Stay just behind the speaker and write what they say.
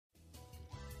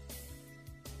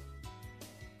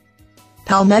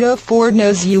Palmetto Ford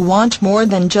knows you want more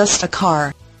than just a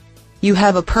car. You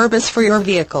have a purpose for your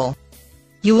vehicle.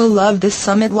 You will love this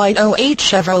Summit White 08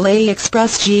 Chevrolet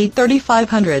Express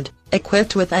G3500,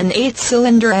 equipped with an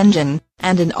 8-cylinder engine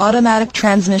and an automatic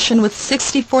transmission with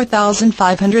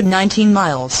 64,519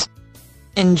 miles.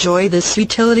 Enjoy this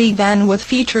utility van with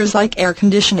features like air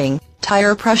conditioning,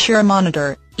 tire pressure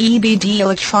monitor, EBD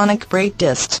Electronic Brake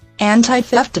Dist,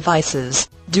 anti-theft devices,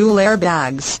 dual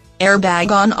airbags, Airbag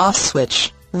On off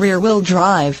switch, rear-wheel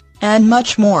drive, and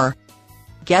much more.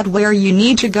 Get where you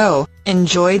need to go,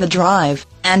 enjoy the drive,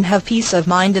 and have peace of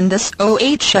mind in this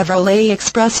 08 Chevrolet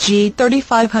Express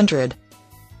G3500.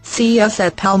 See us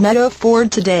at Palmetto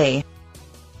Ford today.